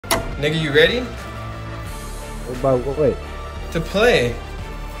Nigga, you ready? About what? To play.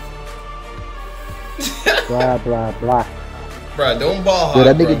 Blah blah blah. Bruh, don't ball Bro, hard,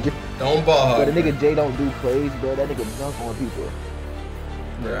 that bro. nigga Don't ball Bro, hard, the nigga Jay don't do plays, bro. That nigga dunk on people.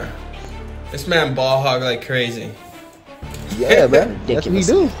 bruh. This man ball hog like crazy. Yeah, bro. That's what he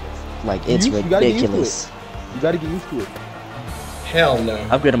do. Like, it's You gotta get used to ridiculous. You gotta get used to it. Hell no.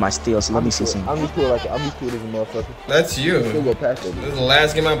 Upgraded my steals, so let me see some. I'm used to it like I'm used to it as a motherfucker. That's you. Still go past that. This is the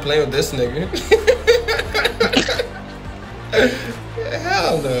last game I'm playing with this nigga.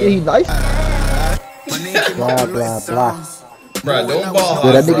 Hell Yeah, no. he nice. Blah blah blah. Bruh, don't ball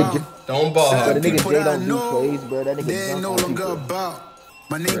Bro, hard, that bro. nigga Don't ball Bro, hard. the nigga Jay don't do plays, bro. That nigga dunk on people.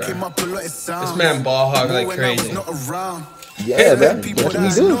 This man ball hog like crazy. Yeah, bro. That's what he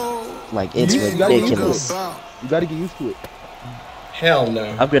do. Like, it's You gotta get used to ridiculous. it. You gotta get used to it. Hell no.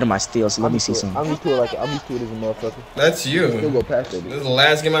 Upgraded my steals, so let me see some. I'm used to it like I'm used to it as a motherfucker. That's Still you. go past that. This is the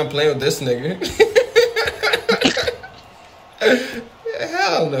last game I'm playing with this nigga.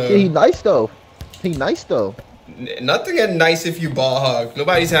 Hell no. Yeah, he nice though. He nice though. Nothing ain't nice if you ball hog.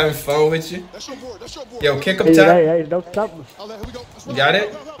 Nobody's having fun with you. Yo, kick him Hey, top. hey, don't stop me. You got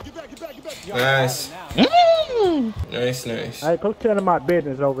it? Nice. Nice, nice. Hey, go tell him my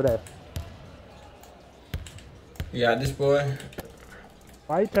business over there. You got this, boy.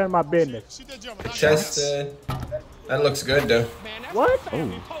 Why you telling my business? Chest. That looks good, though. What?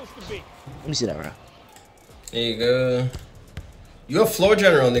 Let me see that, bro. There you go. You a floor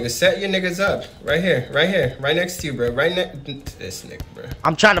general, nigga. Set your niggas up. Right here. Right here. Right next to you, bro. Right next to this nigga, bro.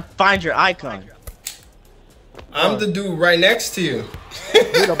 I'm trying to find your icon. I'm the dude right next to you.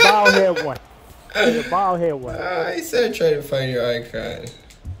 You're the bald head one. You're the bald head one. He said try to find your icon.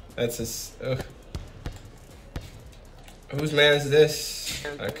 That's his. Whose man is this?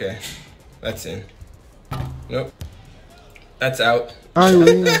 Okay. That's in. Nope. That's out. Bro,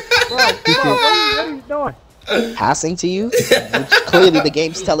 what are you doing? Passing to you? Which clearly the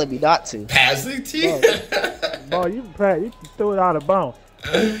game's telling me not to. Passing to you? Bro, you threw it out of bounds.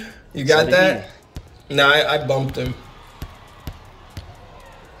 You got So that? Nah, I bumped him.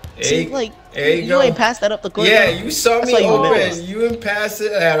 See, like, there you you go. ain't passed that up the court. Yeah, though. you saw That's me why you open. missed. You didn't pass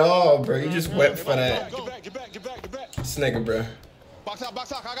it at all, bro. You just went for that. This nigga, bro. Box out,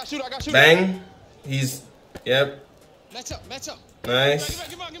 I got shoot, Bang. He's, yep. Match up. Nice.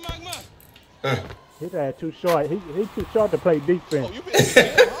 Give me on. His ass too short. He's too short to play defense. You been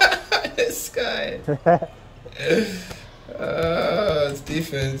scared, huh? This guy. It's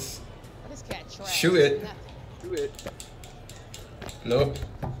defense. Shoot it. Nope.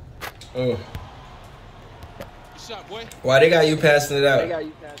 Oh. Shot, boy. Why they got you passing it out? I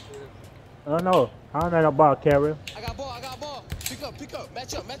don't know. I don't know about carry. I got ball. Pick up.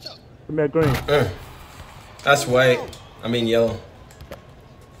 Match up. Give me a green. That's white. I mean yellow.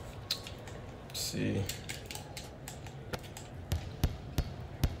 Let's see.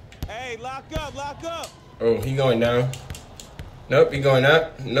 Hey, lock up. Oh, he going down. Nope, he going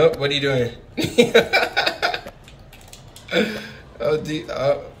up. Nope, what are you doing? Oh, D,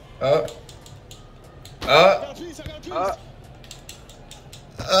 up.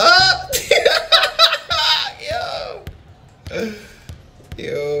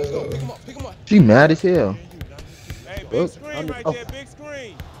 Yo. Pick him up. She mad as hell. Hey, Oh, big screen right there, big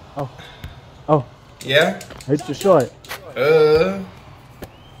screen. Oh, Yeah? it's too short. You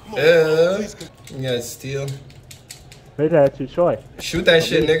gotta steal. His ass too short. Shoot that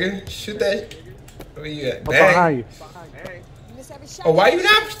shit, nigga. Shoot that. Where you at? I'm Bang. behind you. Oh, why you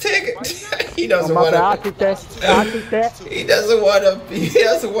not taking? He doesn't I'm want about to to. I'll keep that. He doesn't want to. He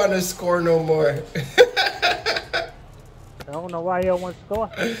doesn't want to score no more. I don't know why he don't want to score.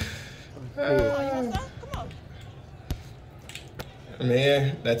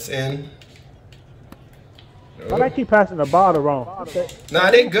 Man, that's in. Why they keep passing the ball wrong?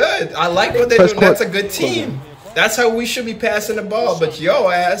 Nah, they good. I like what they're doing. That's a good team. That's how we should be passing the ball. But yo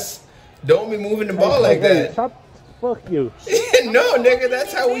ass, don't be moving the ball like that. Stop. Fuck you. No, nigga,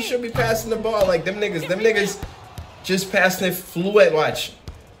 that's how we should be passing the ball. Like them niggas just passing it fluid. Watch.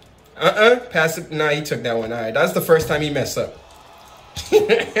 Pass it. Nah, he took that one. All right, that's the first time he messed up. Come on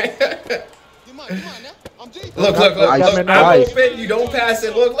now. I'm deep. Look. I'm I'm nice. open. You don't pass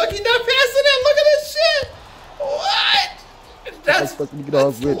it. Look, he's not passing it. Look at this shit. What? That's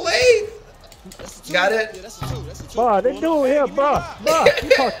late. Got it? That's a two. Bro, they do it here, bro.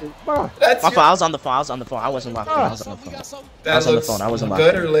 That's My fault. I was on the phone. I wasn't locked in. I was on the phone. That I was on the looks phone. I wasn't locked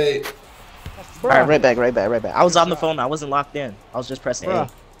good in. or late? All right, right back. I was on the phone. I wasn't locked in. I was just pressing A.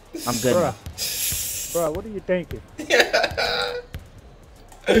 I'm good now. Bro, what are you thinking?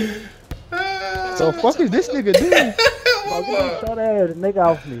 So fuck is this nigga doing? Bro, get this short ass nigga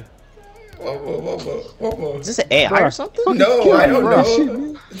off me. One more. Is this an AI or something? No, I don't Bruh.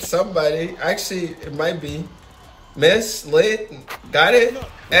 know. It's somebody. Actually, it might be. Miss, lit, got it?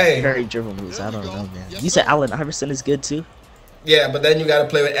 Hey. Curry dribble moves. I don't know, man. You said Allen Iverson is good too? Yeah, but then you gotta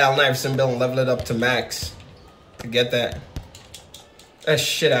play with Allen Iverson, Bill, and level it up to max to get that. That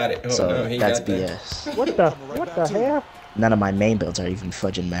shit out of it. Oh, So no, he that's got that. BS. What the hell? None of my main builds are even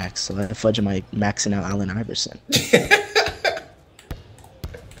fudging max, so I'm fudging my maxing out Allen Iverson.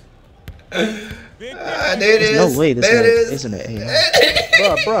 Big There it is. There's no way this there man it is. isn't it AI.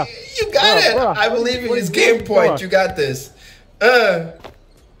 Bruh. You got it. Bruh. I believe in What his you game doing, point. bruh? You got this.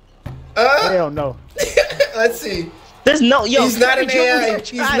 Hell no. Let's see. There's no yo. He's not Curry an dribble AI. moves are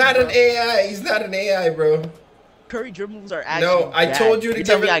He's trash, not bro. an AI. He's not an AI, bro. Curry dribble moves are actually No, I bad. told you to You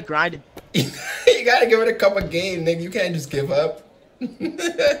tell give me it- I grinded. You gotta give it a couple games, nigga. You can't just give up.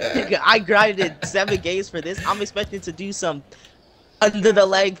 I grinded 7 games for this. I'm expecting to do some under the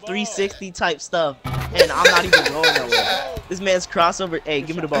leg 360 type stuff, and I'm not even going nowhere. This man's crossover. Hey,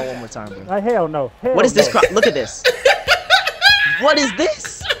 give me the ball one more time, bro. Hell no. Hell What is this? no. Look at this. What is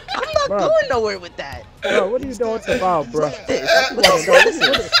this? I'm not Bro. going nowhere with that. Bro, what are you doing with the ball, bro? Look at this. Look at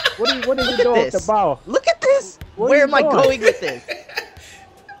this. What are you Look doing at with the this. ball? Look at this. What are Where you am I doing? going with this?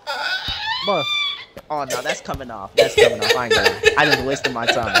 Bro, Oh no, that's coming off. That's coming off. I ain't gonna. I just wasted my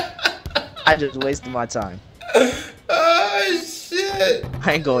time. I just wasted my time. Oh shit,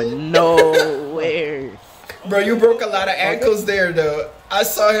 I ain't going nowhere. bro! You broke a lot of ankles there, though. I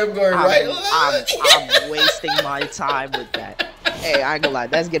saw him going right. I'm wasting my time with that. Hey, I ain't gonna lie.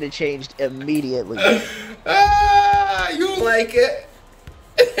 That's getting changed immediately. You like it?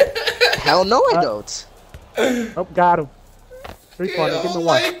 Hell no, I don't. oh, got him. 3-pointer, give me Oh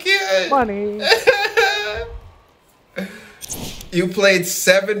one. my God. Money. You played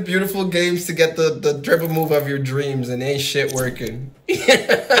 7 beautiful games to get the dribble move of your dreams, and ain't shit working.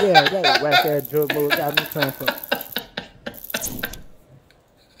 Yeah, that whack ass dribble move got me playing for.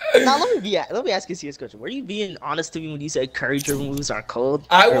 Now let me ask you a serious question. Were you being honest to me when you said Curry dribble moves are cold?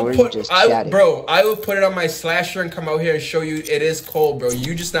 I Or will were you put, just I will, chatting? bro. I will put it on my slasher and come out here and show you it is cold, bro.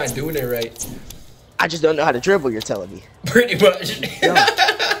 You just not doing it right. I just don't know how to dribble. You're telling me. Pretty much.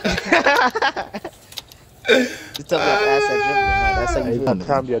 Just tell me how to ask that dribbling. Huh? That's how Hey, you you feel, got man.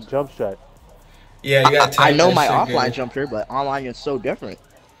 time your jump shot. Yeah, you got. I know my offline jumper, but online is so different.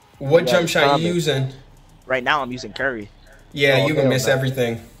 What Yeah, jump shot time you it. using? Right now, I'm using Curry. Yeah, Oh, you gonna hell miss no.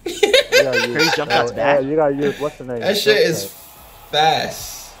 everything. You gotta use, Curry's jump shot's bad. You gotta use what's the name? That shit is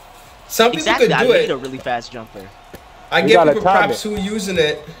fast. Some people Exactly. could I do need a it. really fast jumper. I You give gotta people time props it. who using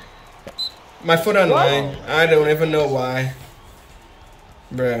it. My foot on the line. I don't even know why.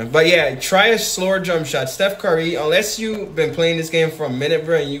 Bruh. But yeah, try a slower jump shot. Steph Curry, unless you've been playing this game for a minute,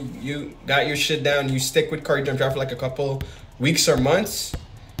 bro, and you got your shit down, you stick with Curry jump shot for like a couple weeks or months,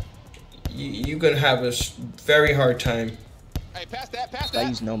 you're gonna have a very hard time. Hey, pass that, pass I that.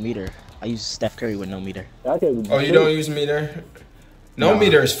 use no meter. I use Steph Curry with no meter. I can't Oh, you don't use meter? No Nah.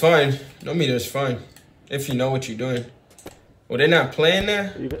 meter is fun. No meter is fun. If you know what you're doing. Well, they're not playing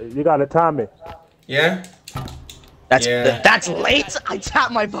there? You gotta time it. Yeah? That's Yeah. that's late. I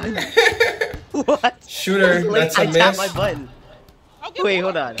tapped my button. What? Shooter, Late, that's a I tapped my miss. button. Wait,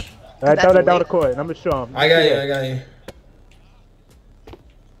 hold on. I That's throw that down the late. court. I'm gonna show him. I got you, I got you.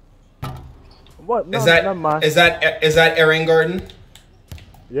 What? No, Is never mind. that Aaron Gordon?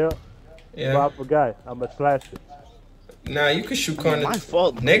 Yeah. Yeah. Well, I forgot. I'm a slasher. Nah, you could shoot corner. My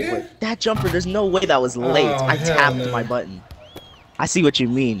fault, Nigga? but that jumper. There's no way that was late. Oh, I hell tapped no. my button. I see what you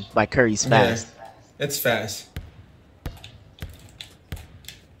mean by Curry's Yeah, fast. it's fast.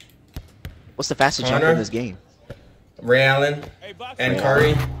 What's the fastest jumper Connor? in this game? Ray Allen Hey, box and out.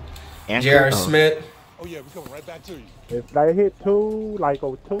 Curry, And J.R. oh. Smith. Oh yeah, we coming right back to you. If they hit two, like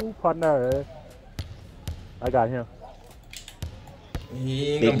a 2 partner, I got him.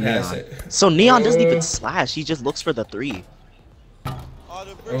 He ain't Big gonna pass Neon. it. So Neon doesn't Uh. even slash. He just looks for the 3. All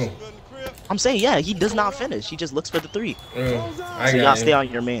the bricks Oh. you got in the crib. I'm saying, yeah, he does not finish. He just looks for the 3. I So you got gotta stay you. on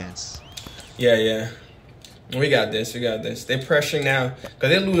your mans. Yeah. We got this. We got this. They pressuring now. Because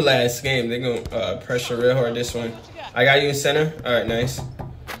they lose last game. They going to pressure real hard this one. I got you in center. All right, nice.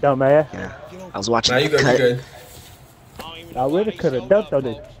 Dumbass. Yeah. I was watching Now you the good. You cut. good. I really could have dunked on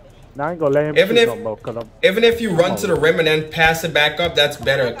it. Now I ain't gonna let him Even shoot if- no more. Cause I'm, Even if you run to the rim and then pass it back up, that's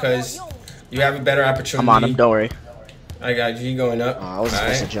better because you have a better opportunity. I'm on him, don't worry. I got you. He going up. Oh, I wasn't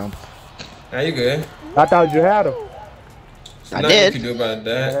supposed to Alright. jump. Now you good. I thought you had him. I Nothing did. you can do about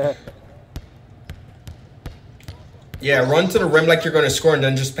that. Yeah, run to the rim like you're going to score and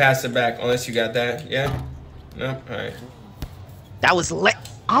then just pass it back unless you got that. Yeah? No? Alright. That was lit.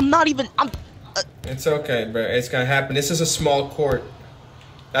 I'm not even. I'm. It's okay, bro. It's going to happen. This is a small court.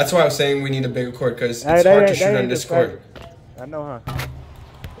 That's why I was saying we need a bigger court because Hey, it's they hard to ain't- shoot they on ain't this just court. I know, huh?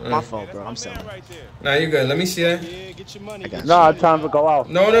 My fault, bro. I'm That's my sorry. man right there. Nah, you good. Let me see that. Yeah, get your money. I got No, time to go off.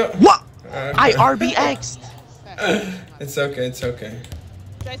 No, no. What? Okay. I RBX'd. It's okay. It's okay.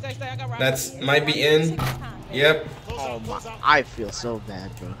 Stay, I got That's might be in. Yep. Oh my! I feel so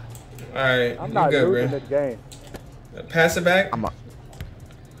bad, bro. All right. I'm You not good, losing bro? this game. Pass it back.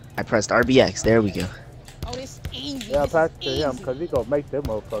 I pressed RBX. There we go. Oh, this easy. Yeah, This pass is to him easy. because he gonna make them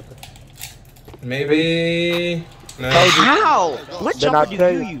motherfucker. Maybe. No. How? What Then I'll jumper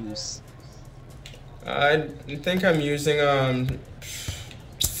tell do you you. use? I think I'm using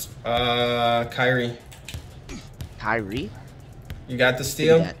Kyrie. Kyrie? You got the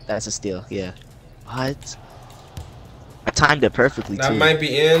steal? Yeah, that's a steal. Yeah. What? I timed it perfectly That too. might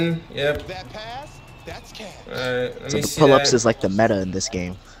be in. Yep. That pass, that's cash. All right. Let So me the see pull-ups that. is like the meta in this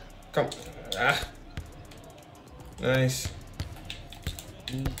game. Come. Ah. Nice.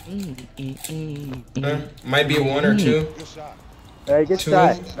 Might be one or two. Good shot. Hey, get Two.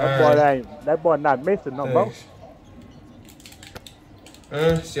 shot. Alright. That boy not missing no more.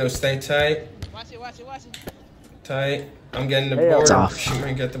 Yo, stay tight. Watch it. Tight. I'm getting the Hey, board. it's off. She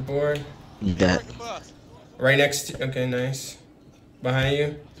might get the board. You bet. Break the bus. Right next to. Okay, nice. Behind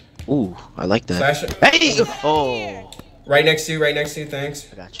you. Ooh, I like that. Flash it. Hey! Oh, Right next to you. Right next to you. Thanks.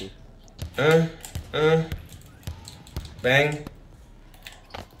 I got you. Bang.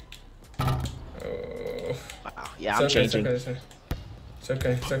 Oh. Wow. Yeah, It's I'm okay, changing. It's okay. It's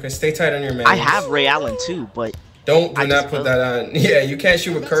okay. It's okay. Stay tight on your man. I have Ray Allen too, but Don't do I not just put felt- that on. Yeah, you can't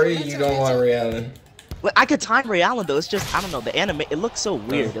shoot with Curry. You don't want Ray Allen. well, I could time Ray Allen though. It's just I don't know the anime. It looks so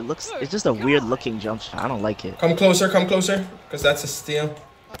weird. It's just a weird looking jump shot. I don't like it. Come closer, because that's a steal.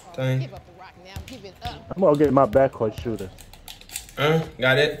 Dang. Give up the rock now. Give it up. I'm gonna get my backcourt shooter.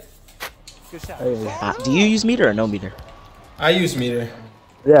 Got it. Hey. Do you use meter or no meter? I use meter.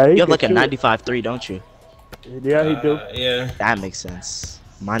 Yeah, he You have can like a shoot. 95.3, don't you? Yeah, he do. Yeah. That makes sense.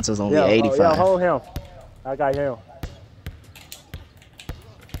 Mine's was only Yeah, 85. yeah, hold him. I got him.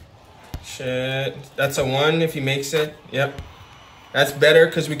 Shit. That's a 1 if he makes it. Yep. That's better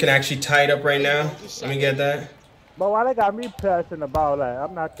because we can actually tie it up right now. Let me get that. But why they got me passing the ball like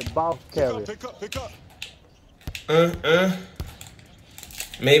I'm not the ball carrier? Pick up.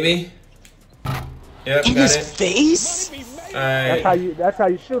 Maybe. Yep, In got his it. face? Alright. That's how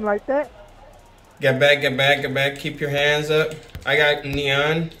you shooting like that? Get back. Keep your hands up. I got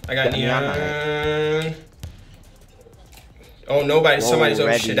neon. Got neon, Oh, nobody. Whoa, Somebody's. Oh,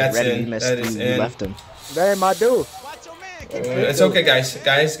 Reddy, shit. That's Reddy, in. you missed, That is you in. left him. That ain't my dude. Watch your man. It's okay, guys.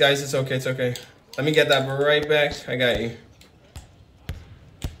 Guys, it's okay. It's okay. Let me get that right back. I got you.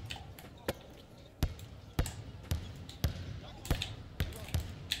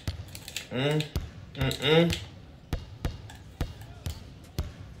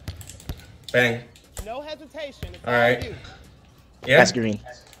 Bang. No hesitation. It's All right. on you. Yeah. That's green.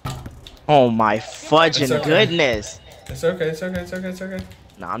 Oh my fudging It's okay. goodness. It's okay.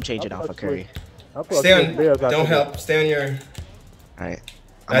 Nah, I'm changing off of Curry. I'm supposed Stay to on. switch Bills after Don't this. help. Stay on your. Alright.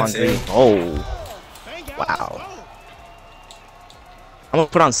 I'm That's on green. it. Oh. Bang out. Wow. I'm gonna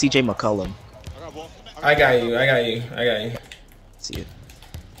put on CJ McCollum. I got ball. I got you. See it.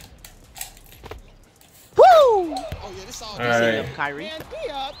 Woo! Oh yeah, this all. All right. Kyrie. Man, be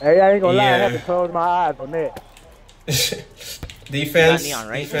up. Hey, I ain't gonna lie. I had Yeah. to close my eyes on that. You got Defense. neon,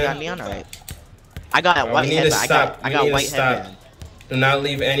 right? You Defense. got neon, alright. I got We white need to headband. stop. I We got need to white stop. headband. Do not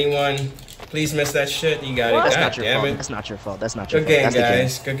leave anyone. Please miss that shit. You got it. That's God not your damn fault. it. That's not your fault. That's not your Good fault. game, That's the game.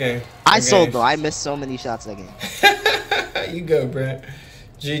 guys. Good game. I Good sold game. though. I missed so many shots that game. You good, bro.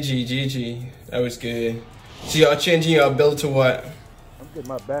 GG. That was good. So y'all changing your build to what? I'm getting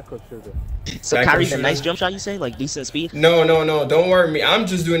my backcourt shooter. So Back Kyrie's a shooter. nice jump shot, you say? Like decent speed? No. Don't worry me. I'm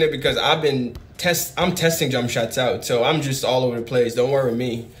just doing it because I'm testing jump shots out. So I'm just all over the place. Don't worry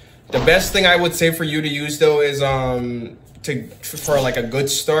me. The best thing I would say for you to use though is for like a good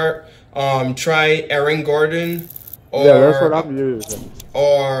start, try Aaron Gordon or Yeah, that's what I'm using.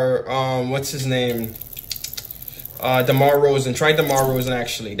 or what's his name? DeMar Rosen. Try DeMar Rosen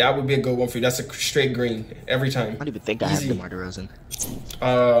actually. That would be a good one for you. That's a straight green every time. I don't even think I have Easy. DeMar DeRozan.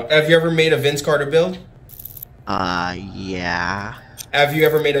 Have you ever made a Vince Carter build? Yeah. Have you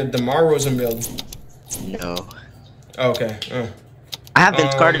ever made a DeMar Rosen build? No. Okay. I have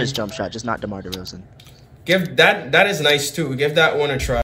Vince Um, Carter's jump shot, just not DeMar DeRozan. Give that is nice too. Give that one a try.